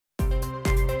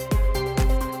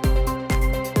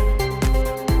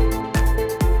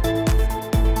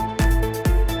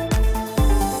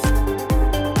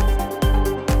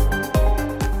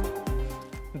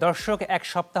দর্শক এক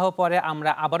সপ্তাহ পরে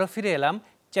আমরা আবারও ফিরে এলাম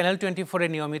চ্যানেল 24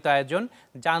 এর নিয়মিত আয়োজন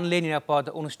জানলে নিরাপদ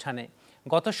অনুষ্ঠানে।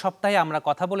 গত সপ্তাহে আমরা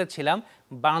কথা বলেছিলাম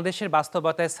বাংলাদেশের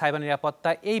বাস্তবতায় সাইবার নিরাপত্তা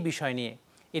এই বিষয় নিয়ে।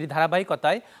 এর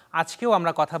ধারাবাহিকতায় আজকেও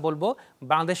আমরা কথা বলবো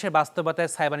বাংলাদেশের বাস্তবতায়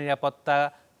সাইবার নিরাপত্তা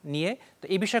নিয়ে। তো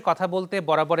এই বিষয়ে কথা বলতে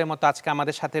বরাবরের মতো আজকে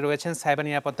আমাদের সাথে রয়েছেন সাইবার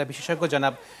নিরাপত্তা বিশেষজ্ঞ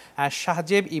জনাব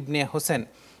শাহজেব ইবনে হোসেন।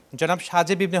 জনাব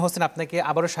শাহজেব ইবনে হোসেন, আপনাকে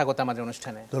আবারও স্বাগত আমাদের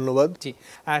অনুষ্ঠানে। ধন্যবাদ। জি,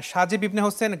 শাহজেব ইবনে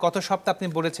হোসেন, গত সপ্তাহে আপনি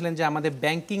বলেছিলেন যে আমাদের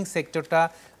ব্যাংকিং সেক্টরটা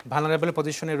ভালনারেবল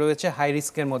পজিশনে রয়েছে, হাই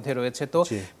রিস্কের মধ্যে রয়েছে। তো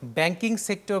ব্যাংকিং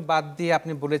সেক্টর বাদ দিয়ে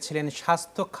আপনি বলেছিলেন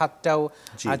স্বাস্থ্য খাতটাও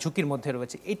ঝুঁকির মধ্যে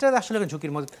রয়েছে। এটা আসলে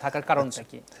ঝুঁকির মধ্যে থাকার কারণটা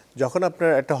কি? যখন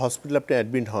আপনার একটা হসপিটাল আপনি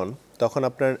অ্যাডমিট হন, তখন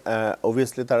আপনার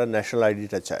অবভিয়াসলি তারা ন্যাশনাল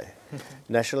আইডিটা চায়।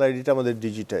 ন্যাশনাল আইডিটা আমাদের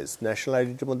ডিজিটাইজ। ন্যাশনাল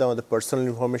আইডিটার মধ্যে আমাদের পার্সোনাল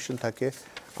ইনফরমেশন থাকে,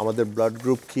 আমাদের ব্লাড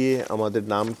গ্রুপ কী, আমাদের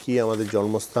নাম কী, আমাদের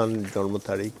জন্মস্থান, জন্ম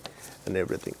তারিখ অ্যান্ড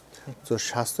এভরিথিং। তো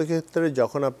স্বাস্থ্যক্ষেত্রে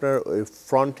যখন আপনার ওই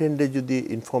ফ্রন্ট এন্ডে যদি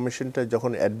ইনফরমেশনটা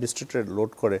যখন অ্যাডমিনিস্ট্রেটর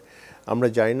লোড করে, আমরা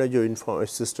জানি না যে ওই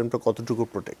সিস্টেমটা কতটুকু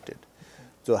প্রোটেক্টেড।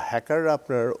 তো হ্যাকাররা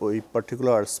আপনার ওই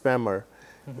পার্টিকুলার স্প্যামার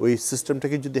ওই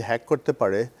সিস্টেমটাকে যদি হ্যাক করতে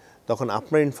পারে, তখন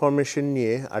আপনার ইনফরমেশন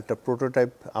নিয়ে একটা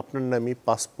প্রোটোটাইপ আপনার নামে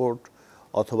পাসপোর্ট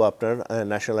অথবা আপনার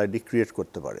ন্যাশনাল আইডি ক্রিয়েট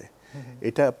করতে পারে।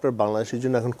 এটা আপনার বাংলাদেশের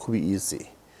জন্য এখন খুবই ইজি।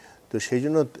 তো সেই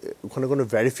জন্য ওখানে কোনো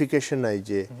ভেরিফিকেশন নাই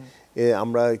যে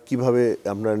আমরা কিভাবে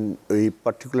আপনার ওই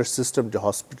পার্টিকুলার সিস্টেম যে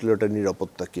হসপিটাল ওটা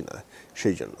নিরাপত্তা কিনা,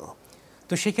 সেই জন্য।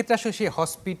 তো সেক্ষেত্রে আসলে সেই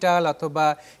হসপিটাল অথবা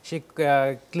সেই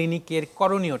ক্লিনিকের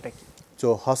করণীয়টা কি? তো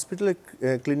হসপিটাল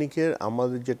ক্লিনিকের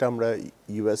আমাদের যেটা আমরা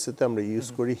ইউএসএতে আমরা ইউজ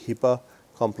করি হিপা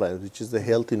compliance, which is the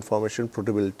health information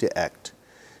portability act.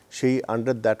 সেই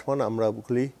আন্ডার দ্যাট ওয়ান আমরা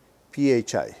বলি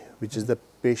PHI, which is the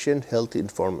patient health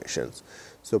information.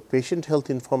 So patient health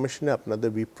information আপনাদের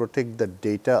we protect the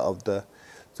data of the,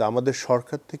 so আমাদের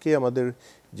সরকার থেকে আমাদের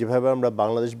যেভাবে আমরা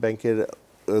বাংলাদেশ ব্যাংকের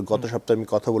গত সপ্তাহে আমি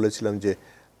কথা বলেছিলাম যে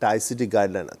একটা ICT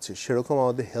গাইডলাইন আছে, সেরকম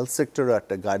আমাদের হেলথ সেক্টরও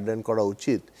একটা গাইডলাইন করা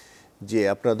উচিত যে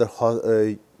আপনাদের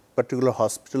পার্টিকুলার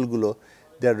হসপিটালগুলো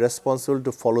দে আর responsible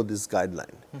to follow this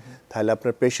guideline. তাহলে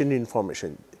আপনার পেশেন্ট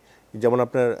ইনফরমেশন, যেমন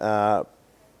আপনার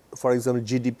ফর এক্সাম্পল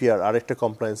GDPR আরেকটা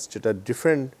কমপ্লায়েন্স যেটা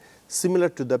different,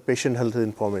 similar to the patient health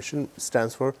information,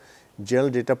 stands for general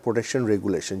data protection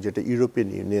regulation, যেটা ইউরোপিয়ান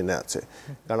ইউনিয়নে আছে।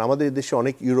 কারণ আমাদের এই দেশে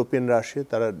অনেক ইউরোপিয়ানরা আসে,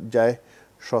 তারা যায়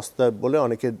সস্তা বলে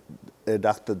অনেকে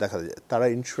ডাক্তার দেখা যায়, তারা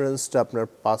ইন্স্যুরেন্সটা আপনার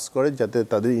পাস করে যাতে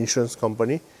তাদের ইন্স্যুরেন্স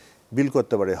কোম্পানি বিল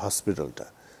করতে পারে হসপিটালটা।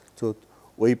 তো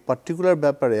ওই পার্টিকুলার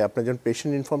ব্যাপারে আপনার যখন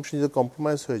পেশেন্ট ইনফরমেশন যদি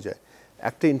কম্প্রোমাইজ হয়ে যায়,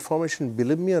 একটা information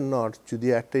believe me or not, যদি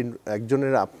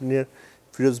একজনের আপনার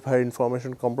ফিরোজ ভাইয়ের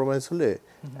ইনফরমেশন কম্প্রোমাইজ হলে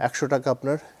 100 টাকা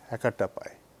আপনার হ্যাকারটা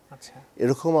পায়।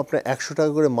 এরকম আপনার 100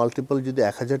 টাকা করে মাল্টিপল যদি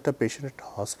 1000টা পেশেন্ট একটা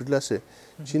হসপিটাল আসে,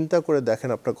 চিন্তা করে দেখেন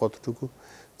আপনার কতটুকু।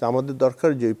 তো আমাদের দরকার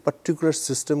যে ওই পার্টিকুলার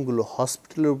সিস্টেমগুলো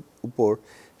হসপিটালের উপর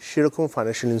সেরকম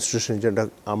ফাইন্যান্সিয়াল ইনস্টিটিউশন যেটা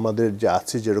আমাদের যে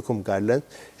আছে যেরকম গাইডলাইন,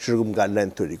 সেরকম গাইডলাইন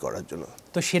তৈরি করার জন্য।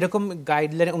 তো সেরকম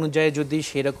গাইডলাইন অনুযায়ী যদি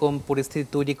সেরকম পরিস্থিতি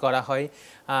তৈরি করা হয়,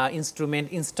 ইনস্ট্রুমেন্ট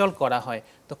ইনস্টল করা হয়,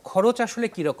 তো খরচ আসলে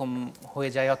কীরকম হয়ে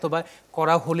যায়, অথবা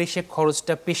করা হলে সে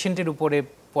খরচটা পেশেন্টের উপরে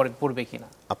পড়বে কিনা?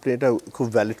 আপনি এটা খুব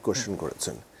ভ্যালিড কোয়েশ্চেন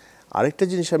করেছেন। আরেকটা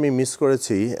জিনিস আমি মিস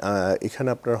করেছি এখানে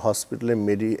আপনার হসপিটালে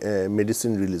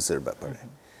মেডিসিন রিলিজের ব্যাপারে।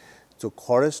 তো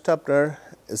খরচটা আপনার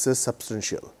ইস এ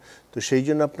সাবস্টেন্সিয়াল। তো সেই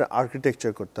জন্য আপনার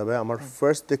আর্কিটেকচার করতে হবে। আমার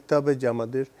ফার্স্ট দেখতে হবে যে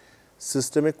আমাদের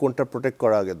সিস্টেমে কোনটা প্রোটেক্ট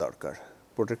করা আগে দরকার।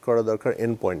 প্রোটেক্ট করা দরকার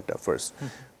এন্ড পয়েন্টটা ফার্স্ট,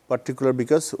 পার্টিকুলার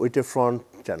বিকজ ওইটা ফ্রন্ট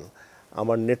চ্যানেল।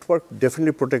 আমার নেটওয়ার্ক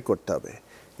ডেফিনেটলি প্রোটেক্ট করতে হবে।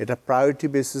 এটা প্রায়োরিটি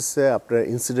বেসিসে আপনার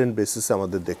ইনসিডেন্ট বেসিসে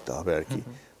আমাদের দেখতে হবে আর কি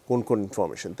কোন কোন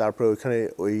ইনফরমেশন। তারপরে ওইখানে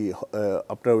ওই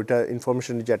আপনার ওইটা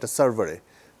ইনফরমেশন যে একটা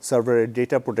সার্ভারে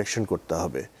ডেটা প্রোটেকশন করতে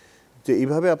হবে। তো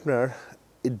এইভাবে আপনার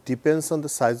it depends on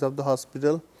the size of the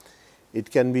hospital. It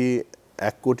can be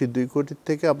 1 কোটি 2 কোটির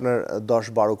থেকে আপনার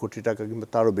 10-12 কোটি টাকা কিংবা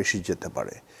তারও বেশি যেতে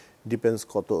পারে, ডিপেন্ডস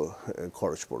কত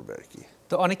খরচ পড়বে আর কি।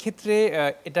 তো অনেক ক্ষেত্রে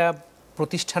এটা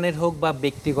প্রতিষ্ঠানের হোক বা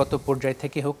ব্যক্তিগত পর্যায়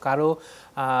থেকে হোক, কারো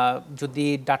যদি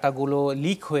ডাটাগুলো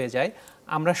লিক হয়ে যায়,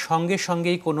 আমরা সঙ্গে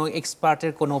সঙ্গেই কোনো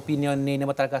এক্সপার্টের কোনো ওপিনিয়ন নেই না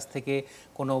বা তার কাছ থেকে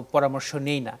কোনো পরামর্শ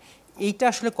নেই না। এইটা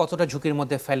আসলে কতটা ঝুঁকির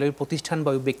মধ্যে ফেলে ওই প্রতিষ্ঠান বা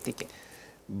ওই ব্যক্তিকে?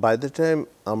 বাই দ্য টাইম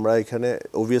আমরা এখানে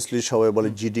অবভিয়াসলি সবাই বলে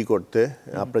জিডি করতে,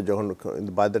 আপনার যখন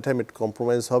by the time it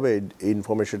compromise হবে, এই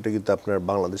ইনফরমেশনটা কিন্তু আপনার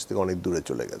বাংলাদেশ থেকে অনেক দূরে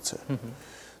চলে গেছে।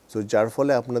 সো যার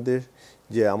ফলে আপনাদের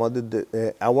যে আমাদের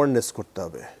অ্যাওয়ারনেস করতে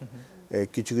হবে।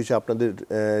 কিছু কিছু আপনাদের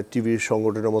টিভির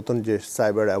সংগঠনের মতন যে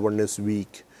সাইবার অ্যাওয়ারনেস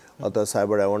উইক অর্থাৎ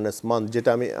সাইবার অ্যাওয়ারনেস মান্থ, যেটা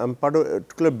আমি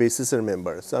পার্টিকুলার বেসিসের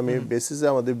মেম্বার। সো আমি বেসিসে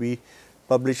আমাদের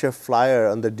publish a flyer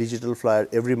on the digital flyer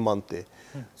every month.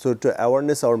 So to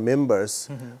awareness our members,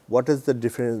 what is the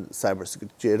different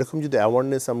cybersecurity? এরকম যদি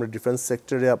awareness আমরা ডিফেন্স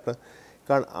সেক্টরে আপনার,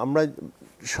 কারণ আমরা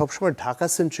সবসময় ঢাকা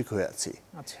সেন্ট্রিক হয়ে আছি।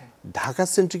 আচ্ছা, ঢাকা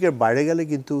সেন্ট্রিকের বাইরে গেলে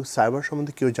কিন্তু সাইবার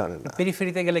সম্বন্ধে কেউ জানে না,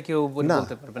 পেরিফেরিতে গেলে কেউ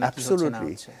বলতে পারবে না কি হচ্ছে না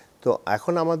হচ্ছে। তো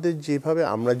এখন আমাদের যেভাবে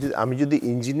আমি যদি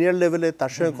ইঞ্জিনিয়ার লেভেলে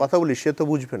তার সঙ্গে কথা বলি, সে তো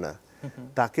বুঝবে না,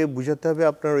 তাকে বুঝাতে হবে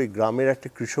আপনার ওই গ্রামের একটা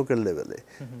কৃষকের লেভেলে,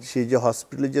 সে যে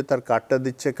হসপিটালে যে তার কার্ডটা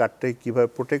দিচ্ছে, কার্ডটাকে কীভাবে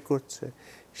প্রোটেক্ট করছে,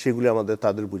 সেগুলি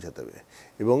তাদের বুঝাতে হবে।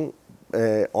 এবং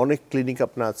অনেক ক্লিনিক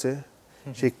আপনার আছে,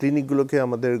 সেই ক্লিনিকগুলোকে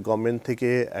আমাদের গভর্নমেন্ট থেকে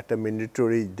একটা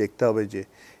ম্যান্ডেটরি দেখতে হবে যে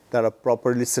তারা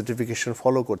প্রপারলি সার্টিফিকেশন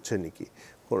ফলো করছে নাকি,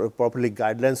 প্রপারলি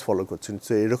গাইডলাইন্স ফলো করছেন।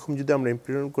 সো এরকম যদি আমরা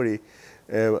ইমপ্লিমেন্ট করি,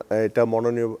 এটা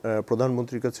মাননীয়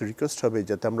প্রধানমন্ত্রীর কাছে রিকোয়েস্ট হবে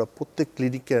যাতে আমরা প্রত্যেক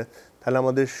ক্লিনিকে, তাহলে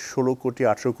আমাদের 16 কোটি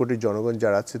 18 কোটি জনগণ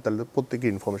যারা আছে তাহলে প্রত্যেকে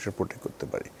ইনফরমেশন প্রোটেক্ট করতে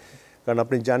পারি। কারণ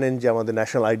আপনি জানেন যে আমাদের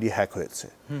ন্যাশনাল আইডি হ্যাক হয়েছে,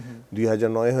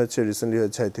 2009 হয়েছে, রিসেন্টলি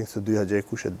হয়েছে আই থিঙ্ক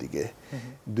 2021-এর দিকে।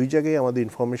 দুই জায়গায় আমাদের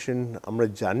ইনফরমেশন আমরা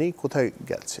জানি কোথায়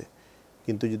গেছে,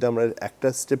 কিন্তু যদি আমরা একটা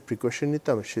স্টেপ প্রিকশন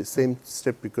নিতাম, সেই সেম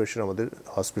স্টেপ প্রিকশন আমাদের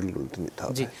হসপিটালগুলোতে নিতে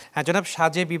হবে। জি হ্যাঁ, জনাব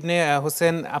সাজেব ইবনে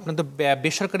হোসেন, আপনার তো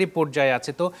বেসরকারি পর্যায়ে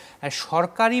আছে, তো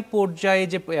সরকারি পর্যায়ে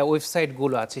যে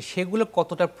ওয়েবসাইটগুলো আছে সেগুলো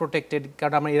কতটা প্রোটেক্টেড?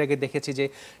 কারণ আমরা এর আগে দেখেছি যে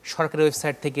সরকারি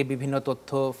ওয়েবসাইট থেকে বিভিন্ন তথ্য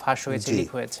ফাঁস হয়েছে, লিক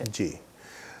হয়েছে। জি,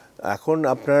 এখন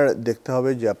আপনার দেখতে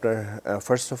হবে যে আপনার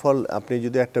ফার্স্ট অফ অল আপনি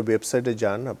যদি একটা ওয়েবসাইটে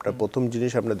যান, আপনার প্রথম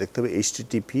জিনিস আপনার দেখতে হবে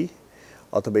HTTP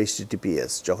অথবা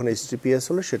HTTPS। যখন HTTPS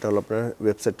হলো সেটা হলো আপনার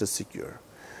ওয়েবসাইটটা সিকিউর।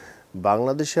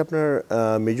 বাংলাদেশে আপনার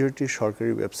মেজরিটি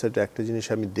সরকারি ওয়েবসাইটে একটা জিনিস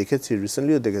আমি দেখেছি,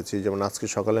 রিসেন্টলিও দেখেছি, যেমন আজকে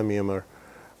সকালে আমি আমার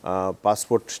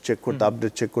পাসপোর্ট চেক করতে,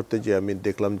 আপডেট চেক করতে যে আমি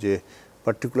দেখলাম যে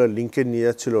পার্টিকুলার লিঙ্কে নিয়ে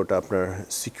যাচ্ছিল, ওটা আপনার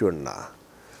সিকিউর না।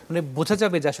 মানে বোঝা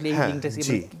যাবে যে আসলে এই লিংকটা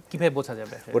কিভাবে বোঝা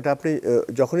যাবে? ওটা আপনি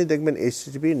যখনই দেখবেন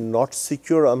HTTP নট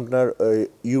সিকিউর, আপনার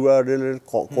URL এর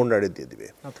কোনারে দিয়ে দিবে।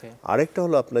 আরেকটা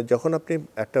হলো আপনার যখন আপনি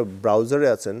একটা ব্রাউজারে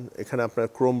আছেন, এখানে আপনার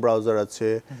ক্রোম ব্রাউজার আছে,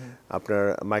 আপনার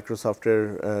মাইক্রোসফটের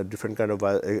ডিফারেন্ট কাইন্ড অফ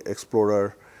এক্সপ্লোরার,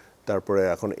 তারপরে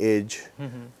এখন এজ,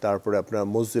 তারপরে আপনার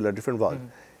মোজিলা, ডিফারেন্ট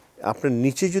আপনার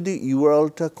নিচে যদি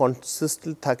URL-টা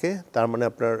কনসিস্টেন্ট থাকে, তার মানে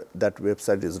আপনার that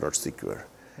website is not secure.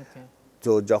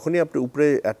 তো যখনই আপনি উপরে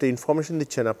একটা ইনফরমেশন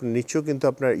দিচ্ছেন, আপনি নিচেও কিন্তু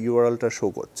আপনার URL-টা শো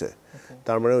করছে,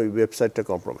 তার মানে ওই ওয়েবসাইটটা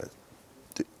কম্প্রোমাইজ।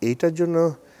 তো এইটার জন্য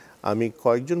আমি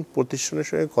কয়েকজন প্রতিষ্ঠানের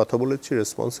সঙ্গে কথা বলেছি,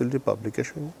 রেসপন্সিবিলিটি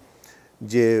পাবলিকেশন,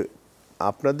 যে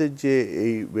আপনাদের যে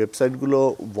এই ওয়েবসাইটগুলো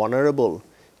ভালনারেবল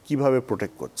কিভাবে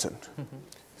প্রোটেক্ট করছেন।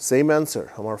 সেম অ্যান্সার,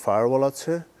 আমার ফায়ারওয়াল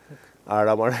আছে আর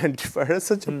আমার অ্যান্টিভাইরাস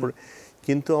আছে,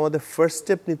 কিন্তু আমাদের ফার্স্ট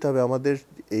স্টেপ নিতে হবে, আমাদের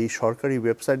এই সরকারি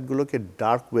ওয়েবসাইটগুলোকে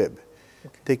ডার্ক ওয়েব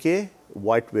থেকে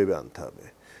হোয়াইট ওয়েবে আনতে হবে।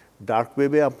 ডার্ক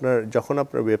ওয়েবে যখন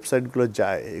আপনার ওয়েবসাইটগুলো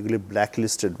যায়, এগুলি ব্ল্যাক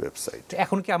লিস্টেড ওয়েবসাইট।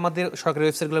 এখন কি আমাদের সরকারি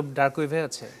ওয়েবসাইটগুলো ডার্ক ওয়েবে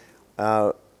আছে?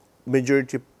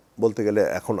 মেজরিটি বলতে গেলে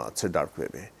এখনও আছে ডার্ক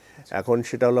ওয়েবে। এখন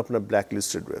সেটা হলো আপনার black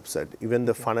listed website. Even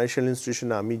the financial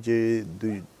ইনস্টিটিউশনে, আমি যে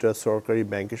 2টা সরকারি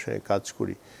ব্যাংকের সঙ্গে কাজ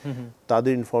করি,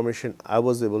 তাদের information I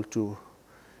was able to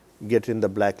get in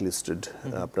the black listed,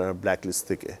 আপনার ব্ল্যাক লিস্ট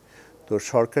থেকে। তো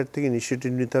সরকার থেকে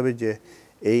ইনিশিয়েটিভ নিতে হবে যে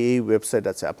এই ওয়েবসাইট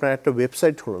আছে। আপনার একটা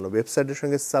ওয়েবসাইট হলো না, ওয়েবসাইটের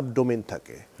সঙ্গে সাবডোমেন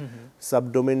থাকে।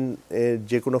 সাবডোমেন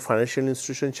যে কোনো ফাইন্যান্সিয়াল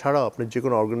ইনস্টিটিউশন ছাড়াও আপনার যে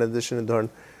কোনো অর্গানাইজেশনে ধরেন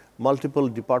মাল্টিপল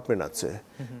ডিপার্টমেন্ট আছে,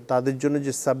 তাদের জন্য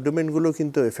যে সাবডোমেনগুলো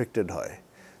কিন্তু এফেক্টেড হয়।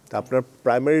 তা আপনার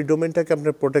প্রাইমারি ডোমেনটাকে আপনি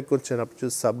প্রোটেক্ট করছেন, আপনি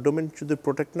যদি সাবডোমেন যদি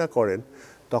প্রোটেক্ট না করেন,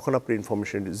 তখন আপনার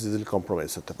ইনফরমেশন ইজিলি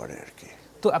কম্প্রোমাইজ হতে পারে আর কি।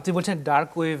 তো আপনি বলছেন ডার্ক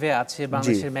ওয়েভে আছে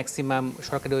বাংলাদেশের ম্যাক্সিমাম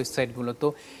সরকারি ওয়েবসাইটগুলো, তো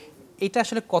এটা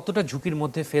আসলে কতটা ঝুঁকির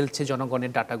মধ্যে ফেলছে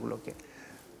জনগণের ডাটাগুলোকে?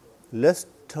 Let's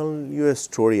tell U a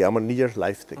story আমার নিজের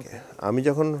লাইফ থেকে। আমি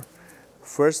যখন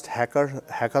ফার্স্ট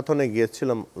হ্যাকাথনে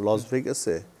গিয়েছিলাম লস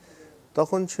ভেগাসে,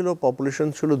 তখন পপুলেশন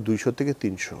ছিল 200 থেকে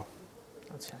 300।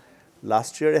 আচ্ছা,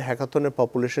 লাস্ট ইয়ারে হ্যাকাথনের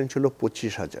পপুলেশন ছিল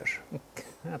 25,000।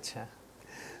 আচ্ছা,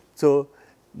 তো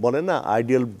বলে না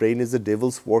ideal brain is a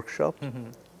Devil's workshop.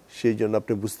 সেই জন্য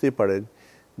আপনি বুঝতেই পারেন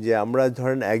যে আমরা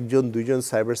ধরেন 1-2জন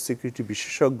সাইবার সিকিউরিটি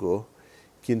বিশেষজ্ঞ,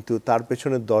 কিন্তু তার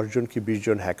পেছনে 10জন কি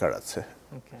 20জন হ্যাকার আছে,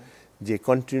 যে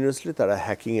কন্টিনিউয়াসলি তারা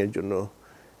হ্যাকিংয়ের জন্য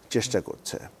চেষ্টা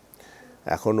করছে।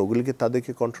 এখন ওগুলিকে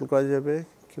তাদেরকে কন্ট্রোল করা যাবে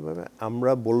কীভাবে?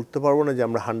 আমরা বলতে পারবো না যে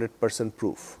আমরা 100%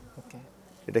 প্রুফ,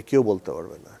 এটা কেউ বলতে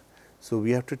পারবে না। So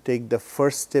we have to take the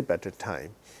first step at a time,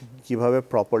 কীভাবে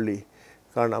প্রপারলি।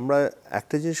 কারণ আমরা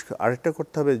একটা জিনিস আরেকটা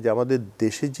করতে হবে যে আমাদের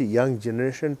দেশে যে ইয়াং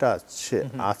জেনারেশনটা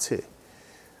আছে,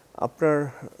 আপনার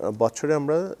বছরে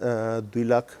আমরা 2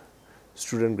 লাখ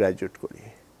স্টুডেন্ট গ্র্যাজুয়েট করি।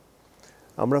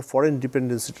 আমরা ফরেন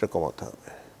ডিপেন্ডেন্সিটা কমাতে হবে,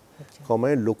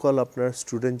 কমায় লোকাল আপনার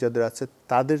স্টুডেন্ট যাদের আছে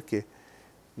তাদেরকে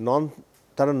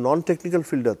তারা নন টেকনিক্যাল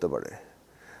ফিল্ডে হতে পারে।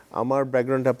 আমার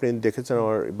ব্যাকগ্রাউন্ড আপনি দেখেছেন,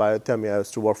 আমার বায়োতে আমি I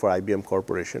to work for IBM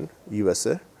corporation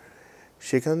USA।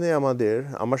 সেখানে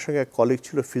আমার সঙ্গে এক কলিগ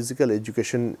ছিল ফিজিক্যাল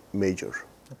এডুকেশন মেজর।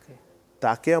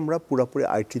 তাকে আমরা পুরোপুরি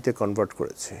আইটিতে কনভার্ট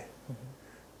করেছি।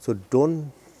 So don't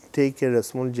take a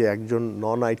response যে একজন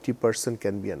নন IT person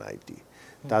can be an IT,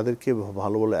 তাদেরকে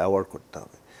ভালো বলে অ্যাওয়ার করতে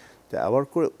হবে। তো অ্যাওয়ার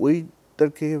করে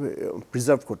ওইটাকে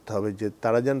প্রিজার্ভ করতে হবে যে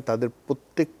তারা যেন তাদের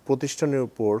প্রত্যেক প্রতিষ্ঠানের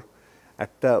উপর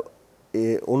একটা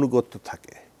অনুগত্য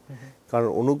থাকে। কারণ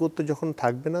অনুগত্য যখন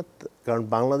থাকবে না, কারণ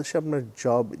বাংলাদেশে আপনার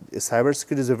job, cyber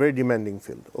security is a very demanding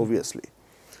field obviously.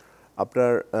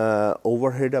 আপনার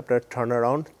ওভারহেড, আপনার টার্ন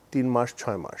অ্যারাউন্ড 3 মাস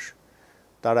 6 মাস।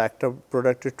 তারা একটা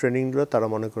প্রোডাক্টের ট্রেনিং দিল, তারা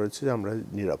মনে করেছে যে আমরা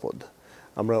নিরাপদ,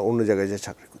 আমরা অন্য জায়গায় যে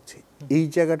চাকরি করছি। এই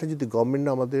জায়গাটা যদি গভর্নমেন্ট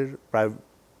আমাদের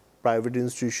প্রাইভেট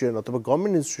ইনস্টিটিউশন অথবা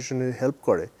গভর্নমেন্ট ইনস্টিটিউশনে হেল্প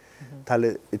করে, তাহলে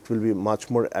it will be much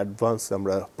more advance,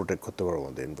 আমরা প্রোটেক্ট করতে পারবো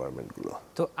আমাদের এনভায়রনমেন্টগুলো।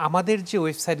 তো আমাদের যে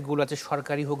ওয়েবসাইটগুলো আছে,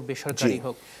 সরকারি হোক বেসরকারি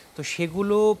হোক, তো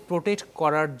সেগুলো প্রোটেক্ট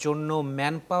করার জন্য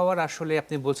ম্যান পাওয়ার আসলে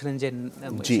আপনি বলছিলেন যে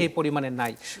সেই পরিমাণে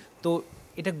নাই। তো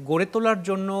এটা গড়ে তোলার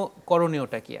জন্য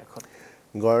করণীয়টা কি এখন?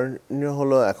 করণীয়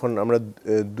হলো এখন আমরা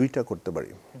দুইটা করতে পারি।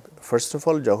 ফার্স্ট অফ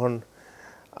অল, যখন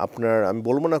আপনার, আমি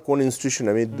বলবো না কোন ইনস্টিটিউশন,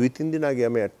 আমি 2-3 দিন আগে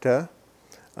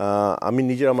আমি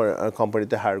নিজের আমার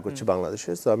কোম্পানিতে হায়ার করছি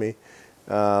বাংলাদেশে। তো আমি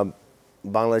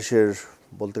বাংলাদেশের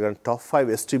বলতে গেলে টপ 5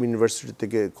 এসটিএম ইউনিভার্সিটি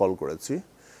থেকে কল করেছি।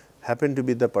 Happen to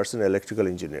B the person electrical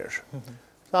engineer.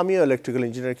 তো আমিও ইলেকট্রিক্যাল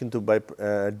ইঞ্জিনিয়ার, কিন্তু বাই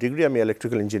ডিগ্রি আমি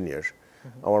ইলেকট্রিক্যাল ইঞ্জিনিয়ার।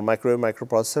 আমার মাইক্রো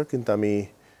প্রসেসর, কিন্তু আমি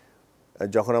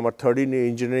যখন আমার 3rd ইয়ার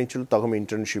ইঞ্জিনিয়ারিং ছিল তখন আমি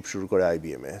ইন্টার্নশিপ শুরু করে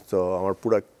IBM-এ। তো আমার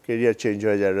পুরো কেরিয়ার চেঞ্জ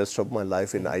হয়ে যায়, rest of my life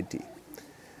in IT.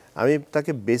 আমি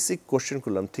তাকে বেসিক কোশ্চেন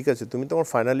করলাম, ঠিক আছে তুমি তোমার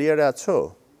ফাইনাল ইয়ারে আছো,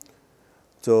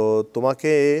 তো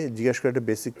তোমাকে জিজ্ঞেস করে একটা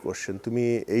বেসিক কোশ্চেন, তুমি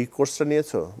এই কোর্সটা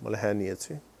নিয়েছো? বলে হ্যাঁ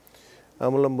নিয়েছি। আমি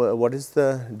বললাম what is the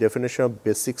definition of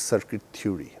basic circuit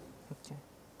theory?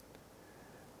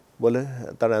 বলে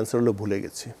তার অ্যান্সার হলো ভুলে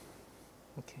গেছি।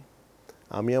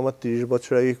 আমি আমার 30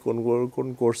 বছর আগে কোন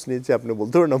কোর্স নিয়েছি আপনি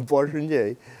বলতে পারেন না, পড়াশোনা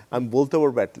যাই আমি বলতে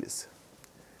পারবো অ্যাটলিস্ট।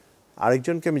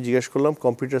 আরেকজনকে আমি জিজ্ঞেস করলাম,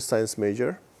 কম্পিউটার সায়েন্স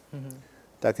মেজর,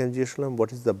 তাকে আমি জিজ্ঞেস করলাম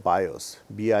what is the bias,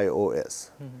 BIOS,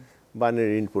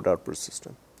 binary input output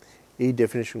system. এই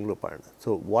ডেফিনেশনগুলো পারে না। সো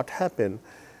হোয়াট হ্যাপেন,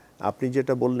 আপনি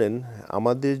যেটা বললেন,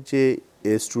 আমাদের যে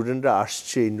স্টুডেন্টরা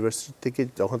আসছে ইউনিভার্সিটি থেকে,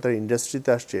 যখন তারা ইন্ডাস্ট্রিতে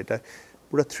আসছে, এটা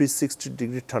পুরো 360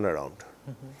 degree turn around.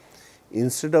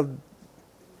 Instead of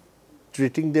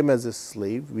treating them as a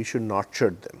slave, we should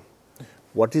nurture them.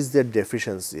 What is their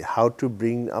deficiency? How to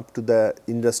bring up to the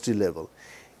industry level?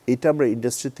 এটা আমরা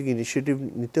ইন্ডাস্ট্রি থেকে ইনিশিয়েটিভ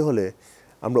নিতে হলে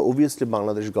আমরা অবভিয়াসলি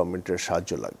বাংলাদেশ গভর্নমেন্টের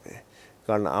সাহায্য লাগবে।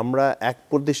 কারণ আমরা এক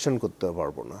প্রতিষ্ঠান করতে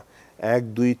পারবো না, 1,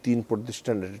 2, 3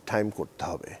 প্রতিষ্ঠানের টাইম করতে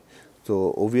হবে। তো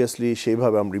অবভিয়াসলি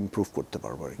সেইভাবে আমরা ইমপ্রুভ করতে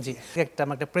পারবো। জি,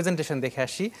 আমরা একটা প্রেজেন্টেশন দেখে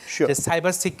আসি যে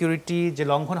সাইবার সিকিউরিটি যে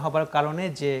লঙ্ঘন হবার কারণে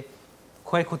যে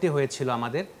ক্ষয়ক্ষতি হয়েছিল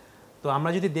আমাদের। তো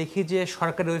আমরা যদি দেখি যে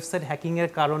সরকারি ওয়েবসাইট হ্যাকিংয়ের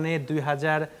কারণে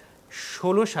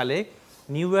 2016 সালে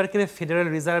নিউ ইয়র্কের ফেডারেল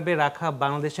রিজার্ভে রাখা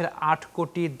বাংলাদেশের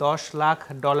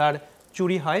 $8,10,00,000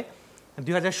 চুরি হয়।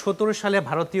 2017 সালে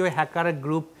ভারতীয় হ্যাকার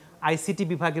গ্রুপ ICT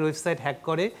বিভাগের ওয়েবসাইট হ্যাক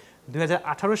করে।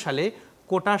 2018 সালে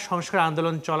কোটা সংস্কার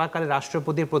আন্দোলন চলাকালে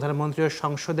রাষ্ট্রপতি, প্রধানমন্ত্রী ও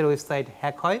সংসদের ওয়েবসাইট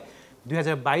হ্যাক হয়।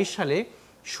 2022 সালে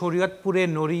শরীয়তপুরে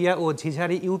নড়িয়া ও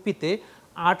ঝিঝারি ইউপিতে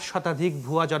 8 শতাধিক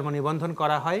ভুয়া জন্ম নিবন্ধন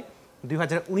করা হয়।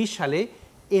 2019 সালে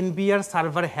NBR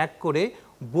সার্ভার হ্যাক করে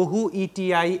বহু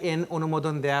ETIN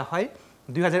অনুমোদন দেওয়া হয়।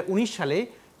 2019 সালে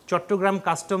চট্টগ্রাম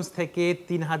কাস্টমস থেকে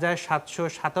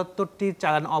 3,777টি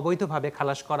চালান অবৈধভাবে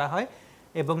খালাস করা হয়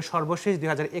এবং সর্বশেষ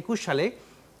 2021 সালে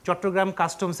চট্টগ্রাম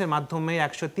কাস্টমসের মাধ্যমে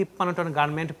 153 টন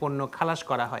গার্মেন্ট পণ্য খালাস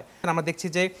করা হয়। আমরা দেখছি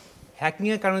যে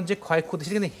হ্যাকিংয়ের কারণে যে ক্ষয়ক্ষতি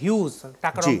সেটা কিন্তু হিউজ,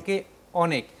 টাকার অঙ্কে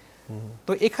অনেক।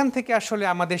 তো এখান থেকে আসলে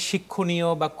আমাদের শিক্ষণীয়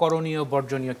বা করণীয়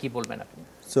বর্জনীয় কি বলবেন আপনি?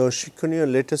 সো শিক্ষণীয়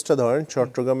লেটেস্টটা ধরেন,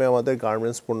 চট্টগ্রামে আমাদের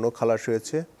গার্মেন্টস পণ্য খালাস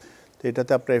হয়েছে। তো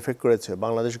এটাতে আপনার এফেক্ট করেছে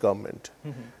বাংলাদেশ গভর্নমেন্ট,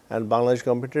 অ্যান্ড বাংলাদেশ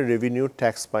গভর্নমেন্টের রেভিনিউ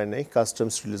ট্যাক্স পায় নাই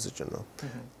কাস্টমস রিলিজের জন্য।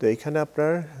 তো এখানে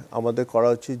আপনার আমাদের করা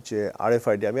উচিত যে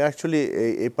RFID, আমি অ্যাকচুয়ালি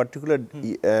এই পার্টিকুলার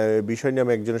বিষয় নিয়ে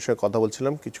আমি একজনের সঙ্গে কথা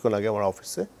বলছিলাম কিছুক্ষণ আগে আমার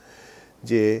অফিসে,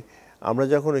 যে আমরা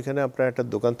যখন এখানে আপনার একটা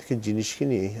দোকান থেকে জিনিস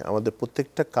কিনি, আমাদের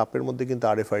প্রত্যেকটা কাপের মধ্যে কিন্তু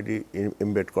RFID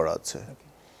এমবেড করা আছে,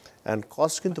 অ্যান্ড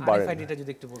কস্ট কিন্তু বাড়ে।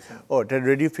 এটা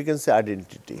রেডিও ফ্রিকোয়েন্সি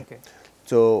আইডেন্টিটি।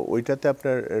 তো ওইটাতে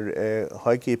আপনার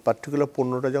হয় কি, পার্টিকুলার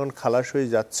পণ্যটা যখন খালাস হয়ে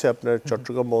যাচ্ছে আপনার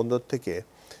চট্টগ্রাম বন্দর থেকে,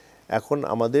 এখন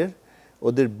আমাদের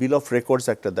ওদের বিল অফ রেকর্ডস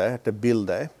একটা দেয়, একটা বিল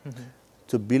দেয়।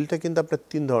 তো বিলটা কিন্তু আপনার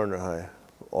 3 ধরনের হয়।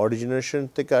 অরিজিনেশন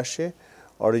থেকে আসে,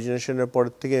 অরিজিনেশনের পর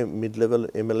থেকে mid level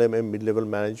MLM, mid level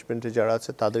ম্যানেজমেন্টে যারা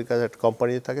আছে তাদের কাছে, একটা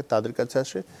কোম্পানি থাকে তাদের কাছে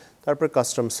আসে, তারপর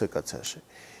কাস্টমসের কাছে আসে।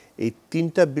 এই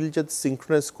 3টা বিল যদি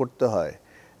সিনক্রোনাইজ করতে হয়,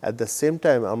 অ্যাট দ্য সেম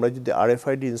টাইম আমরা যদি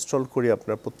RFID ইনস্টল করি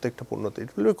আপনার প্রত্যেকটা পণ্যতে, it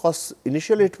will be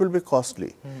initially it will be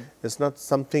costly, it's not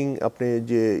something আপনি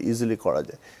যে ইজিলি করা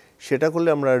যায়। সেটা করলে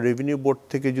আমরা রেভিনিউ বোর্ড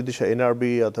থেকে যদি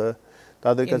এনআরবি অথবা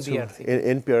তাদের কাছে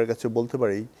এনপিআর কাছে বলতে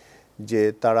পারি যে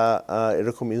তারা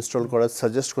এরকম ইনস্টল করার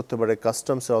সাজেস্ট করতে পারে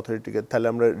কাস্টমস অথরিটিকে, তাহলে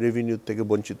আমরা রেভিনিউ থেকে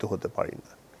বঞ্চিত হতে পারি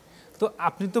না। তো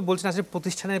আপনি তো বলছেন আসলে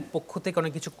প্রতিষ্ঠানের পক্ষ থেকে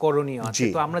অনেক কিছু করণীয় আছে,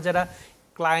 তো আমরা যারা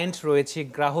ক্লায়েন্ট রয়েছে,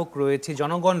 গ্রাহক রয়েছে,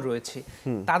 জনগণ রয়েছে,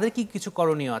 তাদের কি কিছু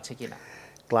করণীয় আছে কিনা?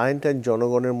 ক্লায়েন্ট অ্যান্ড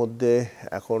জনগণের মধ্যে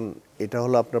এখন এটা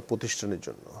হলো আপনার প্রতিষ্ঠানের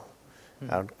জন্য,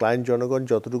 আর ক্লায়েন্ট জনগণ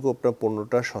যতটুকু আপনার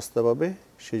পণ্যটা সস্তা পাবে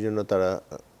সেই জন্য তারা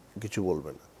কিছু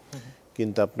বলবে না।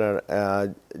 কিন্তু আপনার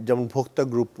যেমন ভোক্তা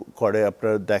গ্রুপ করে,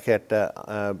 আপনার দেখে একটা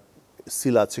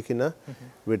সিল আছে কিনা,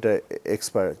 এটা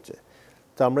এক্সপায়ার হচ্ছে।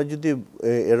 তো আমরা যদি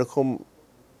এরকম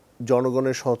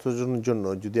জনগণের সচেতনের জন্য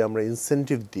যদি আমরা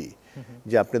ইনসেন্টিভ দিই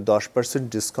যে আপনি 10%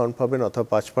 ডিসকাউন্ট পাবেন অথবা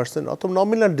 5% অথবা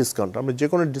নমিনাল ডিসকাউন্ট, আমরা যে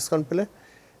কোনো ডিসকাউন্ট পেলে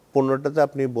পণ্যটাতে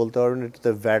আপনি বলতে পারবেন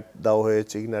এটাতে ভ্যাট দেওয়া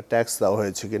হয়েছে কিনা, ট্যাক্স দেওয়া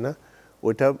হয়েছে কিনা,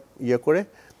 ওইটা ইয়ে করে।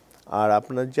 আর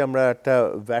আপনার যে আমরা একটা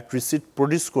ভ্যাট রিসিট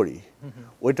প্রডিউস করি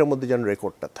ওইটার মধ্যে যেন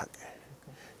রেকর্ডটা থাকে,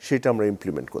 সেটা আমরা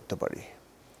ইমপ্লিমেন্ট করতে পারি।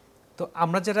 তো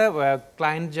আমরা যারা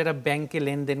ক্লায়েন্ট যারা ব্যাংকে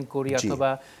লেনদেন করি অথবা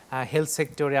হেলথ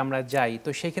সেক্টরে আমরা যাই, তো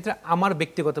সেই ক্ষেত্রে আমার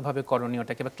ব্যক্তিগতভাবে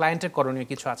করণীয়টা কি বা ক্লায়েন্টের করণীয়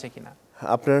কিছু আছে কিনা?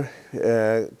 আপনার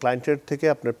ক্লায়েন্টের থেকে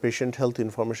আপনার পেশেন্ট হেলথ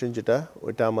ইনফরমেশন যেটা,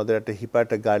 ওইটা আমাদের একটা হিপা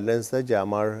একটা গাইডলাইন্স দেয় যে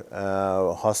আমার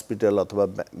হসপিটাল অথবা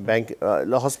ব্যাংক,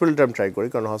 হসপিটালটা আমি ট্রাই করি,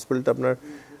 কারণ হসপিটালটা আপনার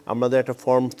আমাদের একটা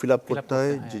ফর্ম ফিল আপ করতে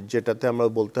হয় যেটাতে আমরা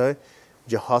বলতে হয়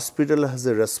যে হসপিটাল হ্যাজ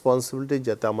এ রেসপন্সিবিলিটি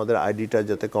যাতে আমাদের আইডিটা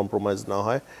যাতে কম্প্রোমাইজ না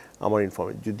হয় আমার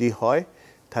ইনফরমেশন। যদি হয়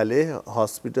তাহলে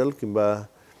হসপিটাল কিংবা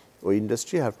ওই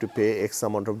industry have to pay x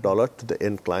amount of dollar to the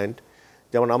end client.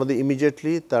 যেমন আমাদের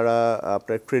ইমিডিয়েটলি তারা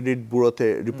আপনার ক্রেডিট ব্যুরোতে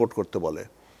রিপোর্ট করতে বলে,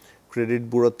 ক্রেডিট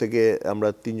ব্যুরো থেকে আমরা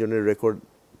 3 জনের রেকর্ড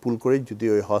পুল করি, যদি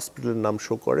ওই হসপিটালের নাম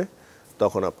শো করে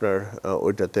তখন আপনার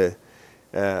ওইটাতে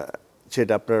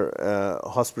সেটা আপনার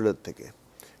হসপিটাল থেকে।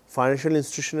 ফাইন্যান্সিয়াল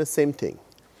ইনস্টিটিউশনের সেম থিং,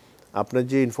 আপনার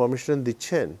যে ইনফরমেশন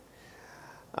দিচ্ছেন,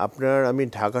 আপনার আমি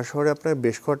ঢাকা শহরে আপনার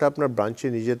বেশ কটা আপনার ব্রাঞ্চে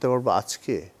নিয়ে যেতে পারবো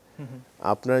আজকে।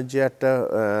 আপনার যে একটা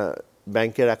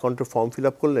ব্যাংকের অ্যাকাউন্টের ফর্ম ফিল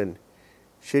আপ করলেন,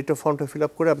 সেইটা ফর্মটা ফিল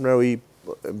আপ করে আপনার ওই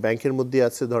ব্যাংকের মধ্যে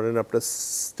আছে ধরেন আপনার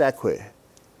স্ট্যাক হয়ে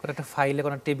একটা ফাইলে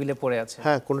কোনো টেবিলে পড়ে আছে,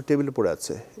 হ্যাঁ কোনো টেবিলে পড়ে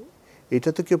আছে, এটা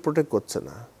তো কেউ প্রোটেক্ট করছে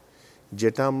না।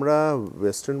 যেটা আমরা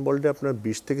ওয়েস্টার্ন ওয়ার্ল্ডে আপনার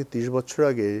 20 থেকে 30 বছর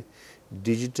আগে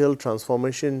ডিজিটাল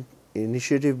ট্রান্সফরমেশন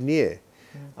ইনিশিয়েটিভ নিয়ে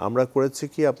আমরা করেছি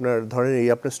কি, আপনার ধরেন এই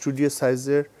আপনার স্টুডিও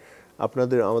সাইজের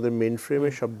আমাদের মেইন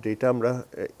ফ্রেমের সব ডেটা আমরা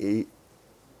এই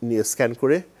নিয়ে স্ক্যান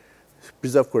করে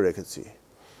প্রিজার্ভ করে রেখেছি।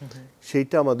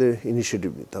 সেইটা আমাদের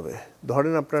ইনিশিয়েটিভ নিতে হবে।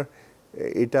 ধরেন আপনার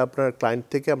এটা আপনার ক্লায়েন্ট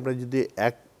থেকে আমরা যদি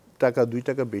 1 টাকা 2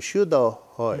 টাকা বেশিও দেওয়া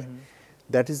হয়,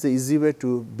 that is the easy way to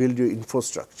build your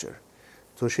infrastructure.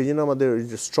 তো সেই জন্য আমাদের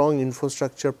স্ট্রং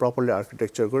ইনফ্রাস্ট্রাকচার প্রপারলি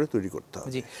আর্কিটেকচার করে তৈরি করতে হবে।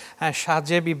 জি হ্যাঁ,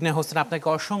 সাজেব ইবনে হোসেন, আপনাকে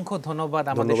অসংখ্য ধন্যবাদ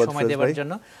আমাদের সময় দেওয়ার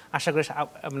জন্য। আশা করি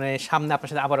মানে সামনে আপনার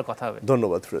সাথে আবারও কথা হবে।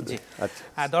 ধন্যবাদ ফিরোজ। আচ্ছা,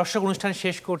 দর্শক অনুষ্ঠান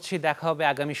শেষ করছি, দেখা হবে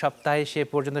আগামী সপ্তাহে। সে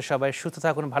পর্যন্ত সবাই সুস্থ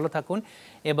থাকুন, ভালো থাকুন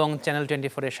এবং চ্যানেল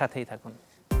 24 এর সাথেই থাকুন।